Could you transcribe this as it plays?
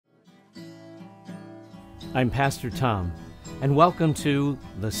I'm Pastor Tom, and welcome to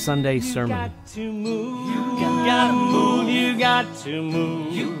the Sunday Sermon. You got to move, you got to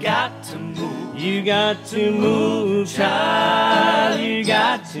move, you got to move, you got to move, child, you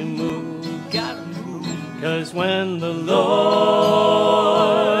got to move, because when the Lord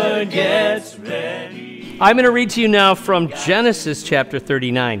gets ready. I'm going to read to you now from Genesis chapter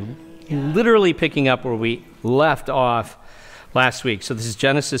 39, literally picking up where we left off last week. So this is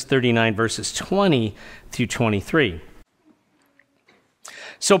Genesis 39, verses 20 through 23.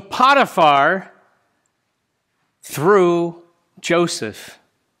 So Potiphar threw Joseph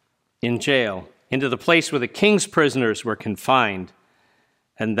in jail into the place where the king's prisoners were confined,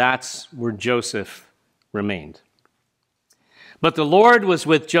 and that's where Joseph remained. But the Lord was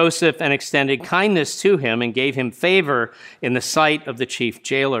with Joseph and extended kindness to him and gave him favor in the sight of the chief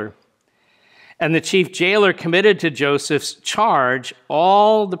jailer. And the chief jailer committed to Joseph's charge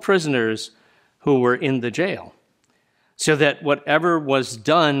all the prisoners who were in the jail, so that whatever was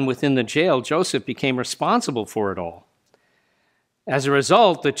done within the jail, Joseph became responsible for it all. As a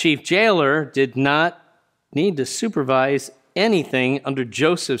result, the chief jailer did not need to supervise anything under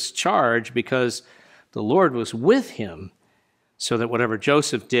Joseph's charge because the Lord was with him, so that whatever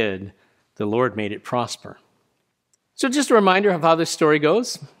Joseph did, the Lord made it prosper. So just a reminder of how this story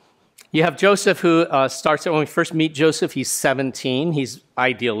goes. You have Joseph who starts out, when we first meet Joseph, he's 17. He's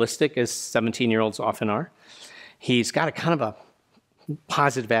idealistic, as 17-year-olds often are. He's got a kind of a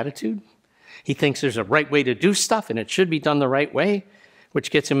positive attitude. He thinks there's a right way to do stuff, and it should be done the right way,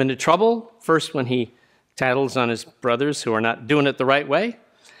 which gets him into trouble. First, when he tattles on his brothers who are not doing it the right way.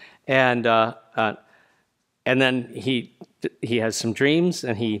 And then he has some dreams,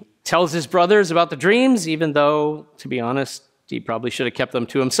 and he tells his brothers about the dreams, even though, to be honest, he probably should have kept them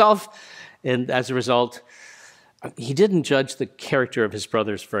to himself. And as a result, he didn't judge the character of his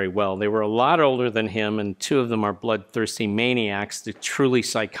brothers very well. They were a lot older than him, and two of them are bloodthirsty maniacs, the truly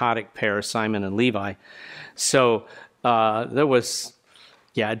psychotic pair, Simon and Levi. So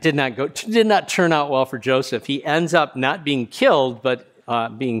it did not turn out well for Joseph. He ends up not being killed, but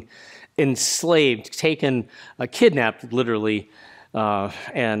being enslaved, kidnapped literally,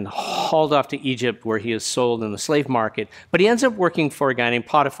 and hauled off to Egypt, where he is sold in the slave market. But he ends up working for a guy named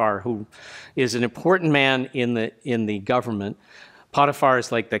Potiphar, who is an important man in the government. Potiphar is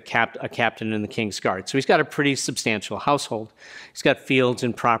like a captain in the king's guard. So he's got a pretty substantial household. He's got fields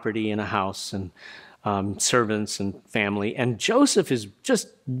and property and a house and servants and family. And Joseph is just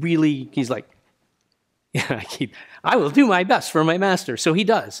really, he's like, yeah, I will do my best for my master. So he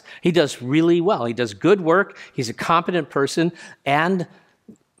does. He does really well. He does good work. He's a competent person, and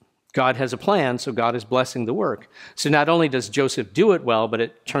God has a plan, so God is blessing the work. So not only does Joseph do it well, but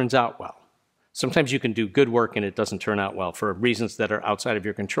it turns out well. Sometimes you can do good work and it doesn't turn out well for reasons that are outside of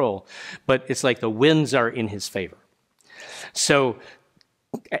your control, but it's like the winds are in his favor. So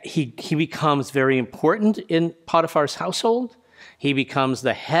he becomes very important in Potiphar's household. He becomes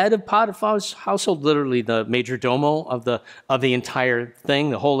the head of Potiphar's household, literally the major domo of the entire thing.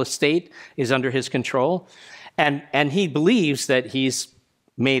 The whole estate is under his control. And he believes that he's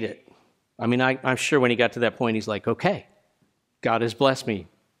made it. I mean, I'm sure when he got to that point, he's like, okay, God has blessed me.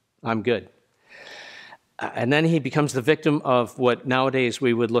 I'm good. And then he becomes the victim of what nowadays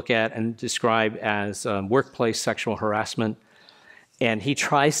we would look at and describe as workplace sexual harassment. And he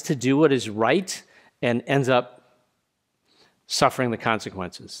tries to do what is right and ends up suffering the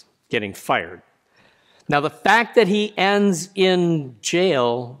consequences, getting fired. Now, the fact that he ends in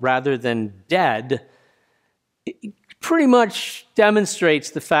jail rather than dead pretty much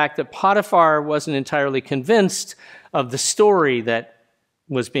demonstrates the fact that Potiphar wasn't entirely convinced of the story that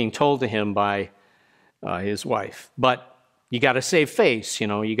was being told to him by his wife. But you got to save face,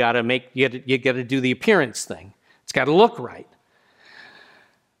 you got to do the appearance thing. It's got to look right.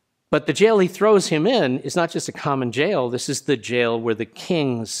 But the jail he throws him in is not just a common jail. This is the jail where the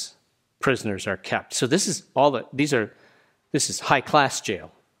king's prisoners are kept. So this is this is high class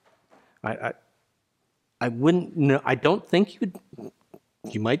jail. I wouldn't know. I don't think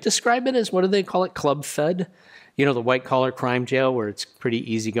you might describe it as, what do they call it? Club fed, the white collar crime jail where it's pretty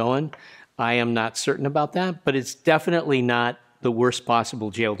easy going. I am not certain about that, but it's definitely not the worst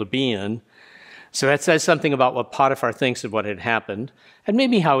possible jail to be in. So that says something about what Potiphar thinks of what had happened, and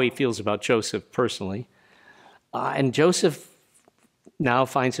maybe how he feels about Joseph personally. And Joseph now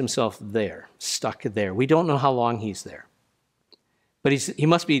finds himself there, stuck there. We don't know how long he's there, but it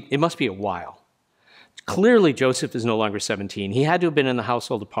must be a while. Clearly, Joseph is no longer 17. He had to have been in the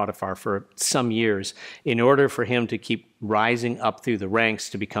household of Potiphar for some years in order for him to keep rising up through the ranks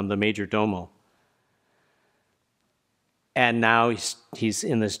to become the major domo. And now he's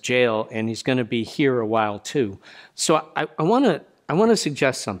in this jail, and he's going to be here a while too. So I want to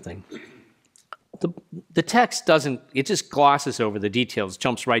suggest something. The text doesn't, it just glosses over the details,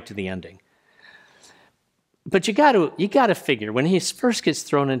 jumps right to the ending. But you got to figure, when he first gets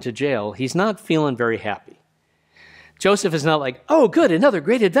thrown into jail, he's not feeling very happy. Joseph is not like, oh, good, another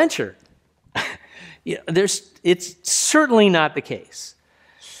great adventure. It's certainly not the case.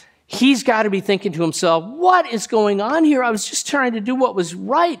 He's got to be thinking to himself, what is going on here? I was just trying to do what was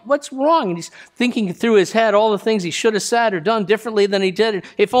right. What's wrong? And he's thinking through his head all the things he should have said or done differently than he did.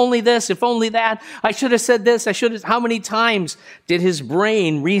 If only this, if only that. I should have said this. How many times did his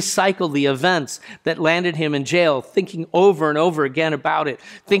brain recycle the events that landed him in jail, thinking over and over again about it,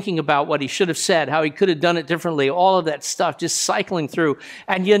 thinking about what he should have said, how he could have done it differently, all of that stuff just cycling through.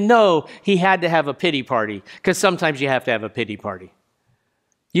 And he had to have a pity party, because sometimes you have to have a pity party.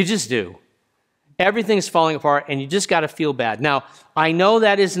 You just do. Everything's falling apart, and you just got to feel bad. Now, I know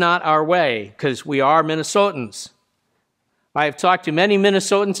that is not our way, because we are Minnesotans. I have talked to many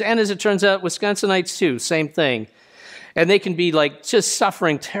Minnesotans, and as it turns out, Wisconsinites too, same thing. And they can be like just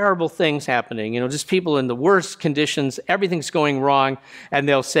suffering terrible things happening, just people in the worst conditions, everything's going wrong, and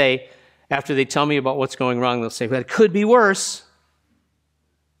they'll say, after they tell me about what's going wrong, they'll say, well, it could be worse.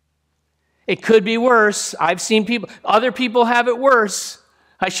 It could be worse. I've seen other people have it worse.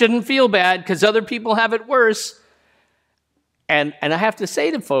 I shouldn't feel bad because other people have it worse. And I have to say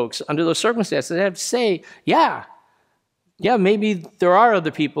to folks, under those circumstances, I have to say, yeah, maybe there are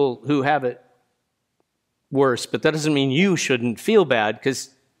other people who have it worse, but that doesn't mean you shouldn't feel bad, because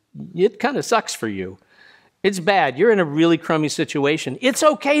it kind of sucks for you. It's bad. You're in a really crummy situation. It's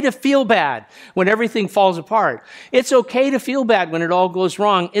okay to feel bad when everything falls apart. It's okay to feel bad when it all goes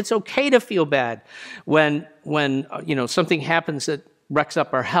wrong. It's okay to feel bad when something happens that wrecks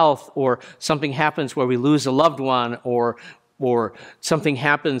up our health, or something happens where we lose a loved one, or something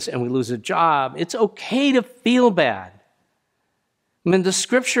happens and we lose a job. It's okay to feel bad. I mean, the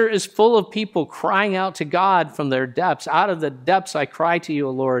scripture is full of people crying out to God from their depths. Out of the depths I cry to you,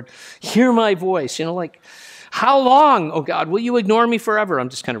 O Lord. Hear my voice. Like, how long, oh God, will you ignore me forever? I'm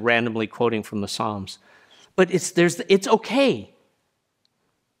just kind of randomly quoting from the Psalms. But it's okay.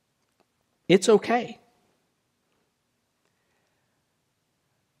 It's okay.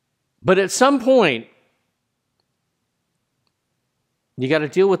 But at some point, you got to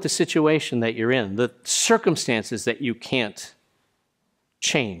deal with the situation that you're in, the circumstances that you can't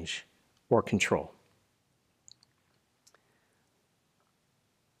change or control.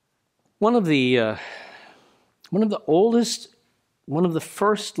 One of the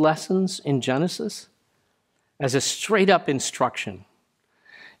first lessons in Genesis, as a straight-up instruction,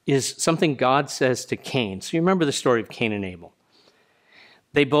 is something God says to Cain. So you remember the story of Cain and Abel.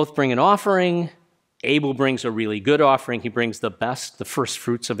 They both bring an offering. Abel brings a really good offering. He brings the best, the first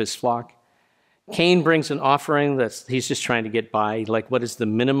fruits of his flock. Cain brings an offering he's just trying to get by. Like, what is the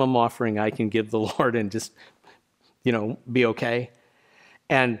minimum offering I can give the Lord and just, be okay?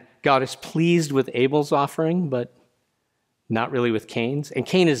 And God is pleased with Abel's offering, but not really with Cain's. And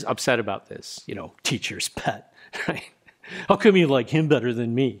Cain is upset about this, teacher's pet, right? How come you like him better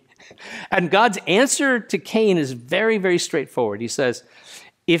than me? And God's answer to Cain is very, very straightforward. He says,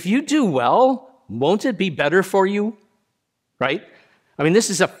 if you do well, won't it be better for you? Right? I mean, this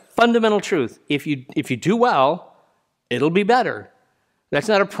is a fundamental truth. If you do well, it'll be better. That's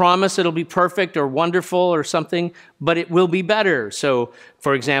not a promise it'll be perfect or wonderful or something, but it will be better. So,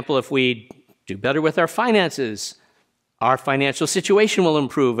 for example, if we do better with our finances, our financial situation will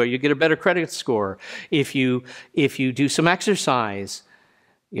improve, or you get a better credit score. If you do some exercise,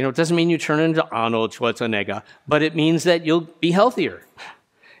 it doesn't mean you turn into Arnold Schwarzenegger, but it means that you'll be healthier.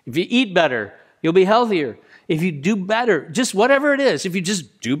 If you eat better, you'll be healthier. If you do better, just whatever it is, if you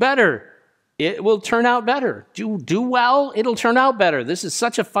just do better, it will turn out better. Do well, it'll turn out better. This is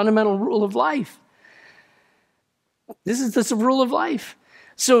such a fundamental rule of life. This is a rule of life.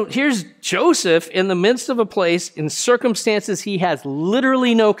 So here's Joseph in the midst of a place in circumstances he has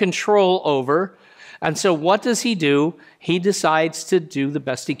literally no control over. And so what does he do? He decides to do the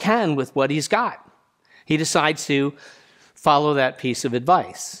best he can with what he's got. He decides to follow that piece of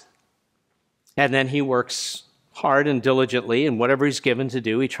advice. And then he works hard and diligently, and whatever he's given to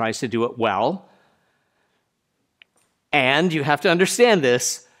do, he tries to do it well. And you have to understand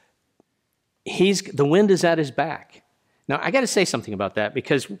this, the wind is at his back. Now, I got to say something about that,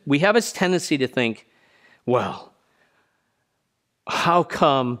 because we have this tendency to think, well, how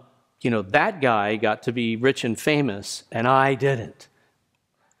come, that guy got to be rich and famous and I didn't?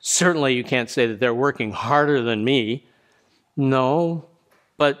 Certainly you can't say that they're working harder than me. No,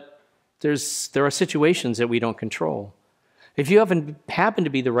 but there are situations that we don't control. If you happen to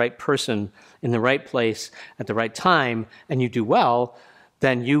be the right person in the right place at the right time and you do well,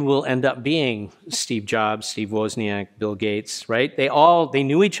 then you will end up being Steve Jobs, Steve Wozniak, Bill Gates, right? They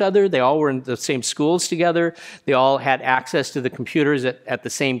knew each other. They all were in the same schools together. They all had access to the computers at the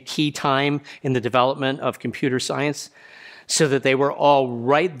same key time in the development of computer science, so that they were all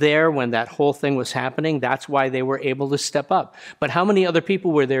right there when that whole thing was happening. That's why they were able to step up. But how many other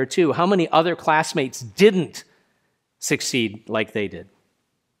people were there too? How many other classmates didn't succeed like they did?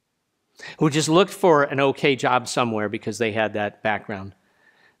 Who just looked for an okay job somewhere because they had that background.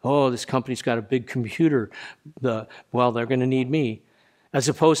 Oh, this company's got a big computer. Well, they're going to need me. As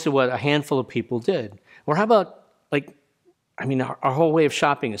opposed to what a handful of people did. Or how about, our whole way of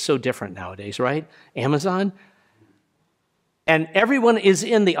shopping is so different nowadays, right? Amazon. And everyone is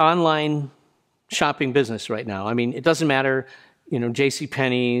in the online shopping business right now. I mean, it doesn't matter,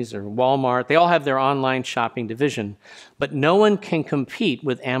 JCPenney's or Walmart. They all have their online shopping division. But no one can compete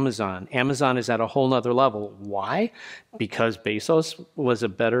with Amazon. Amazon is at a whole nother level. Why? Because Bezos was a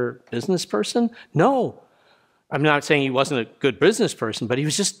better business person? No. I'm not saying he wasn't a good business person, but he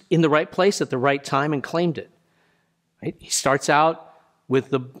was just in the right place at the right time and claimed it. Right? He starts out with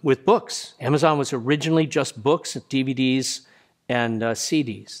books. Amazon was originally just books, DVDs, and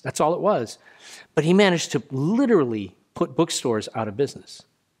CDs. That's all it was. But he managed to literally put bookstores out of business.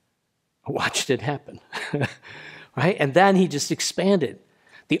 I watched it happen. Right? And then he just expanded.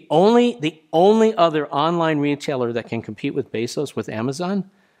 The only other online retailer that can compete with Bezos, with Amazon,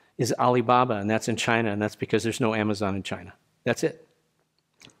 is Alibaba, and that's in China, and that's because there's no Amazon in China. That's it.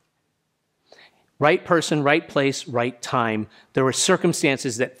 Right person, right place, right time. There were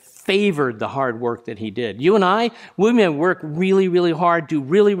circumstances that favored the hard work that he did. You and I, we may work really, really hard, do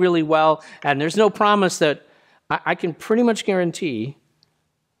really, really well, and there's no promise that I can pretty much guarantee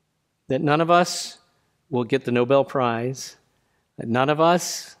that none of us will get the Nobel Prize, that none of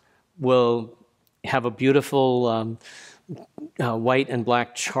us will have a beautiful white and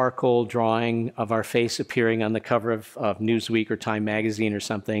black charcoal drawing of our face appearing on the cover of Newsweek or Time magazine or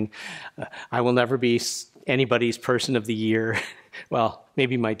something. I will never be anybody's person of the year. Well,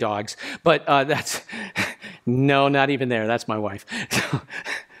 maybe my dog's, but no, not even there. That's my wife. So,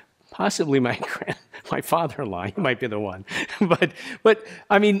 possibly my father-in-law. He might be the one. But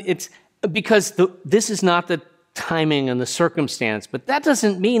I mean, it's because this is not the timing and the circumstance, but that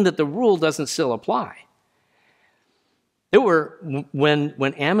doesn't mean that the rule doesn't still apply.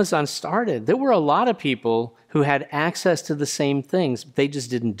 When Amazon started, there were a lot of people who had access to the same things. They just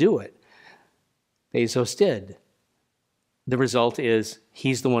didn't do it. Bezos did. The result is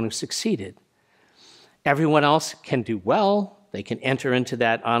he's the one who succeeded. Everyone else can do well. They can enter into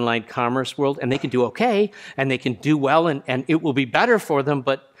that online commerce world, and they can do okay, and they can do well, and it will be better for them,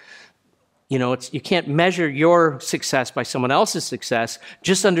 but you can't measure your success by someone else's success.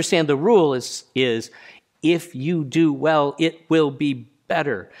 Just understand the rule is if you do well, it will be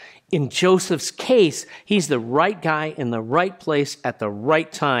better. In Joseph's case, he's the right guy in the right place at the right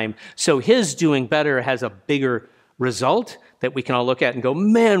time, so his doing better has a bigger result that we can all look at and go,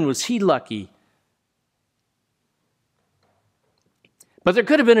 man, was he lucky. But there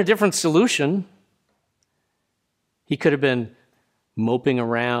could have been a different solution. He could have been moping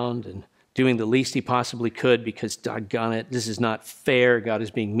around and doing the least he possibly could because, doggone it, this is not fair. God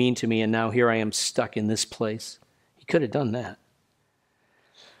is being mean to me, and now here I am stuck in this place. He could have done that.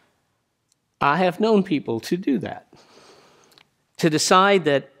 I have known people to do that, to decide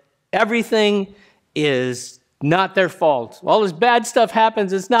that everything is not their fault. All this bad stuff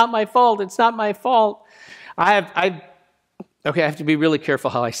happens. It's not my fault. It's not my fault. I have to be really careful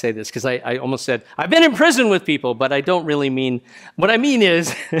how I say this because I almost said, I've been in prison with people, but I don't really mean, what I mean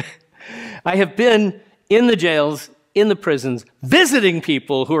is I have been in the jails, in the prisons, visiting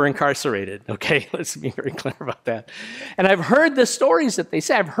people who are incarcerated. Okay, let's be very clear about that. And I've heard the stories that they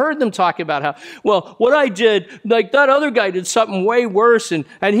say. I've heard them talk about how, well, what I did, like that other guy did something way worse, and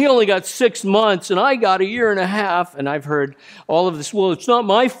he only got 6 months, and I got 1.5 years. And I've heard all of this, well, it's not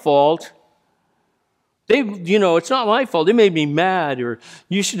my fault. It's not my fault. They made me mad, or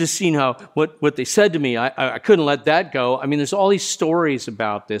you should have seen what they said to me. I couldn't let that go. I mean, there's all these stories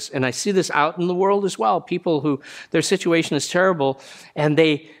about this, and I see this out in the world as well. People who their situation is terrible, and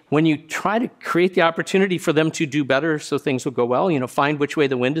when you try to create the opportunity for them to do better so things will go well, find which way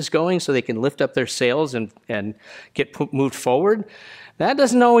the wind is going so they can lift up their sails and get moved forward, that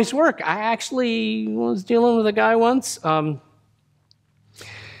doesn't always work. I actually was dealing with a guy once.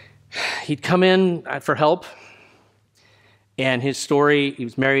 He'd come in for help, and his story, he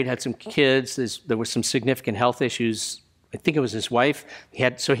was married, had some kids, there were some significant health issues I think it was his wife.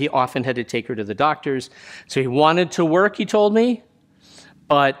 So he often had to take her to the doctors. So he wanted to work, he told me.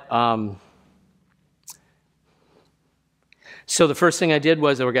 But, so the first thing I did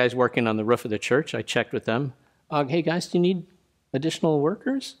was there were guys working on the roof of the church. I checked with them. Hey, guys, do you need additional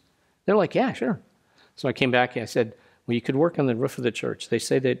workers? They're like, yeah, sure. So I came back and I said, well, you could work on the roof of the church. They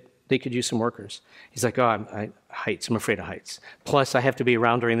say that they could use some workers. He's like, heights. I'm afraid of heights. Plus, I have to be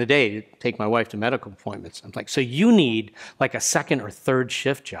around during the day to take my wife to medical appointments. I'm like, so you need like a second or third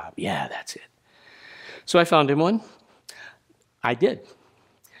shift job. Yeah, that's it. So I found him one. I did.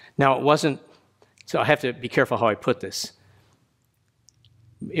 Now, it wasn't, so I have to be careful how I put this.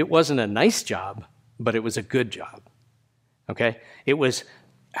 It wasn't a nice job, but it was a good job, okay? It was,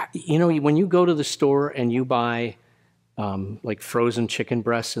 when you go to the store and you buy like frozen chicken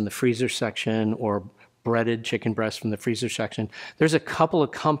breasts in the freezer section or breaded chicken breasts from the freezer section, there's a couple of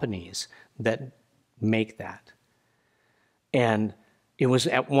companies that make that. And it was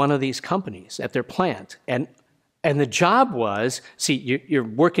at one of these companies, at their plant. And the job was, see, you're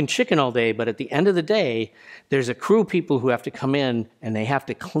working chicken all day, but at the end of the day, there's a crew of people who have to come in and they have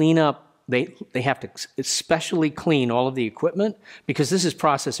to clean up. They have to especially clean all of the equipment because this is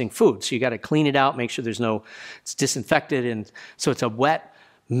processing food. So you got to clean it out, make sure it's disinfected. And so it's a wet,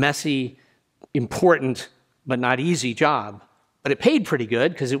 messy, important, but not easy job. But it paid pretty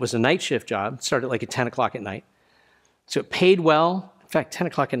good because it was a night shift job. It started like at 10 o'clock at night. So it paid well. In fact, 10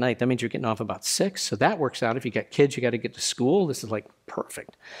 o'clock at night, that means you're getting off about 6. So that works out. If you got kids, you got to get to school. This is like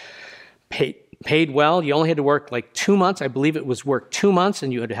perfect. Paid well. You only had to work like 2 months. I believe it was work 2 months,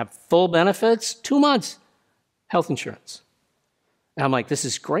 and you had to have full benefits. 2 months. Health insurance. And I'm like, this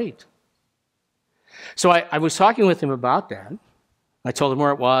is great. So I was talking with him about that. I told him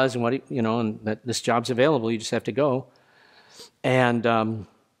where it was and and that this job's available. You just have to go. And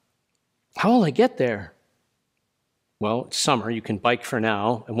how will I get there? Well, it's summer. You can bike for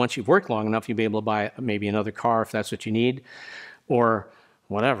now. And once you've worked long enough, you'll be able to buy maybe another car if that's what you need or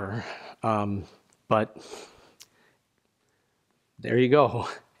whatever. But there you go.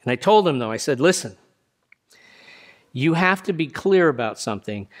 And I told him, though, I said, listen, you have to be clear about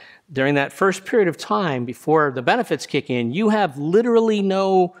something. During that first period of time before the benefits kick in, you have literally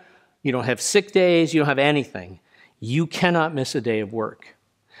you don't have sick days, you don't have anything. You cannot miss a day of work.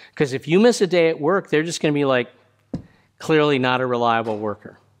 Because if you miss a day at work, they're just going to be like, clearly not a reliable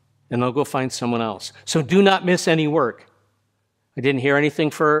worker. And they'll go find someone else. So do not miss any work. I didn't hear anything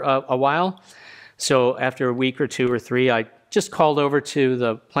for a while. So after a week or 2 or 3, I just called over to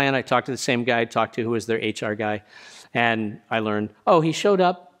the plant. I talked to the same guy I talked to who was their HR guy. And I learned, he showed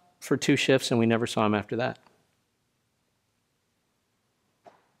up for 2 shifts and we never saw him after that.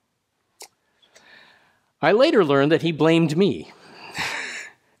 I later learned that he blamed me.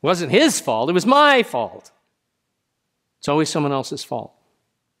 It wasn't his fault, it was my fault. It's always someone else's fault.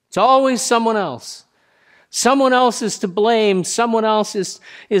 It's always someone else. Someone else is to blame. Someone else is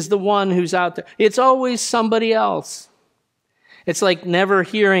the one who's out there. It's always somebody else. It's like never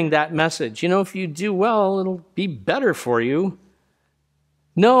hearing that message. If you do well, it'll be better for you.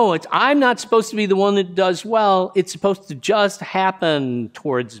 No, I'm not supposed to be the one that does well. It's supposed to just happen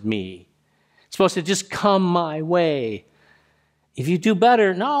towards me. It's supposed to just come my way. If you do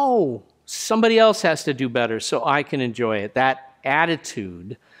better, no, somebody else has to do better so I can enjoy it. That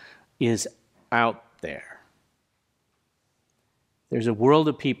attitude is out there. There's a world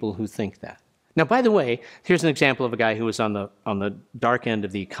of people who think that. Now, by the way, here's an example of a guy who was on the dark end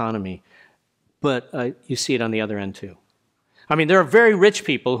of the economy, but you see it on the other end too. I mean, there are very rich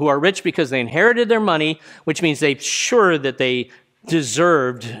people who are rich because they inherited their money, which means they're sure that they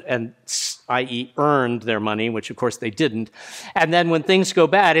deserved, and i.e. earned their money, which of course they didn't. And then when things go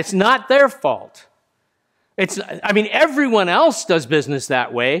bad, it's not their fault. Everyone else does business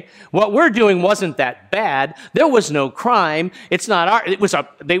that way. What we're doing wasn't that bad. There was no crime.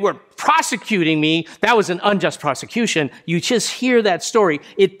 They were prosecuting me. That was an unjust prosecution. You just hear that story.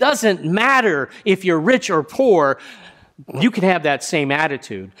 It doesn't matter if you're rich or poor. You can have that same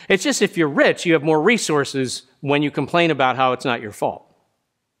attitude. It's just if you're rich, you have more resources when you complain about how it's not your fault.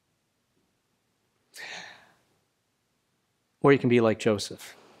 Or you can be like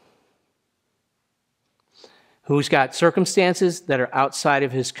Joseph, who's got circumstances that are outside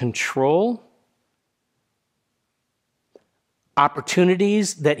of his control,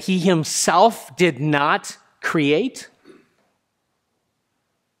 opportunities that he himself did not create,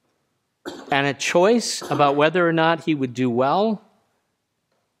 and a choice about whether or not he would do well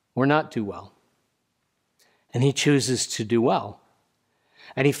or not do well. And he chooses to do well.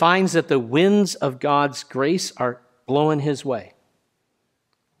 And he finds that the winds of God's grace are blowing his way.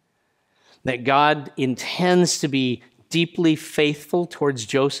 That God intends to be deeply faithful towards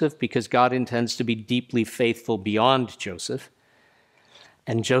Joseph because God intends to be deeply faithful beyond Joseph.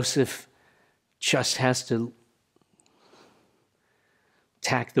 And Joseph just has to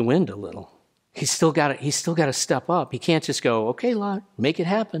tack the wind a little. He's still got to step up. He can't just go, okay, Lord, make it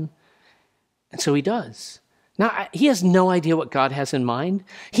happen. And so he does. Now, he has no idea what God has in mind.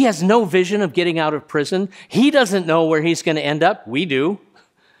 He has no vision of getting out of prison. He doesn't know where he's going to end up. We do.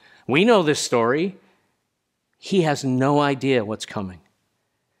 We know this story. He has no idea what's coming.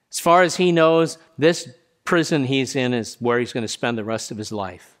 As far as he knows, this prison he's in is where he's going to spend the rest of his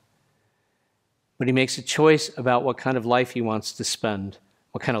life. But he makes a choice about what kind of life he wants to spend,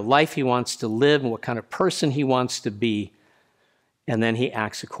 what kind of life he wants to live, and what kind of person he wants to be. And then he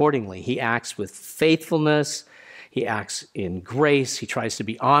acts accordingly. He acts with faithfulness. He acts in grace. He tries to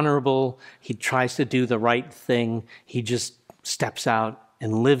be honorable. He tries to do the right thing. He just steps out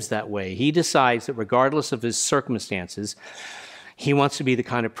and lives that way. He decides that regardless of his circumstances, he wants to be the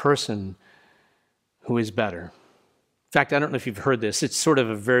kind of person who is better. In fact, I don't know if you've heard this. It's sort of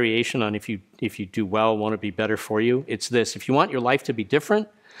a variation on if you do well, want to be better for you. It's this: if you want your life to be different,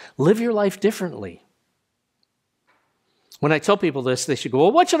 live your life differently. When I tell people this, they should go,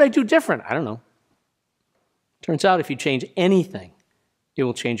 well, what should I do different? I don't know. Turns out if you change anything, it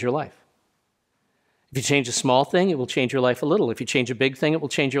will change your life. If you change a small thing, it will change your life a little. If you change a big thing, it will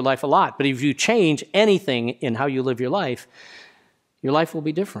change your life a lot. But if you change anything in how you live your life will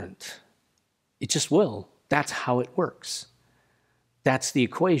be different. It just will. That's how it works. That's the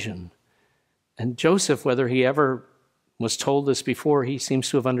equation. And Joseph, whether he ever was told this before, he seems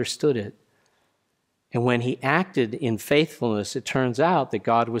to have understood it. And when he acted in faithfulness, it turns out that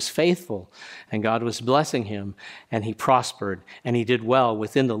God was faithful and God was blessing him, and he prospered and he did well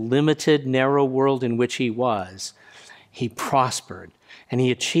within the limited, narrow world in which he was. He prospered and he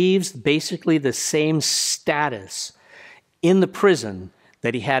achieves basically the same status in the prison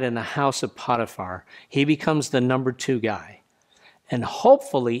that he had in the house of Potiphar. He becomes the number 2 guy. And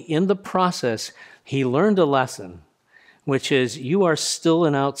hopefully in the process, he learned a lesson, which is you are still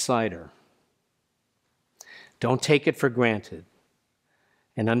an outsider. Don't take it for granted,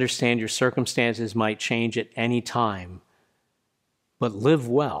 and understand your circumstances might change at any time, but live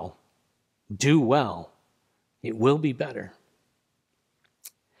well, do well. It will be better.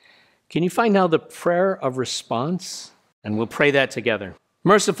 Can you find now the prayer of response? And we'll pray that together.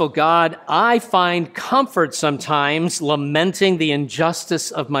 Merciful God, I find comfort sometimes lamenting the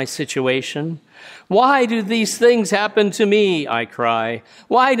injustice of my situation. Why do these things happen to me, I cry?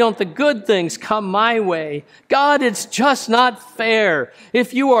 Why don't the good things come my way? God, it's just not fair.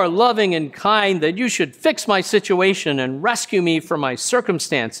 If you are loving and kind, then you should fix my situation and rescue me from my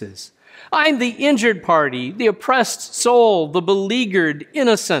circumstances. I'm the injured party, the oppressed soul, the beleaguered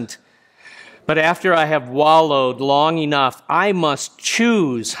innocent. But after I have wallowed long enough, I must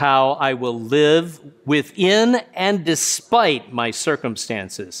choose how I will live within and despite my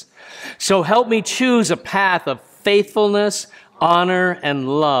circumstances. So help me choose a path of faithfulness, honor, and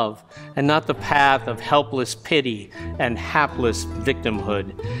love, and not the path of helpless pity and hapless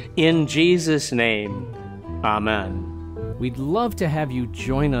victimhood. In Jesus' name, amen. We'd love to have you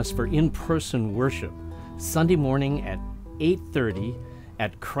join us for in-person worship Sunday morning at 8:30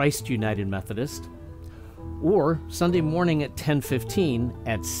 at Christ United Methodist, or Sunday morning at 10:15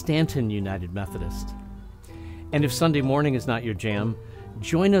 at Stanton United Methodist. And if Sunday morning is not your jam,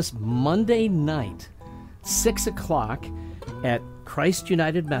 join us Monday night, 6 o'clock at Christ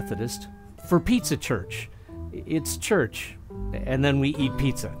United Methodist for Pizza Church. It's church, and then we eat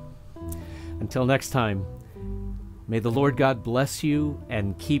pizza. Until next time, may the Lord God bless you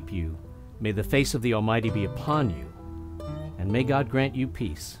and keep you. May the face of the Almighty be upon you, and may God grant you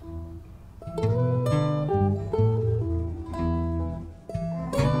peace.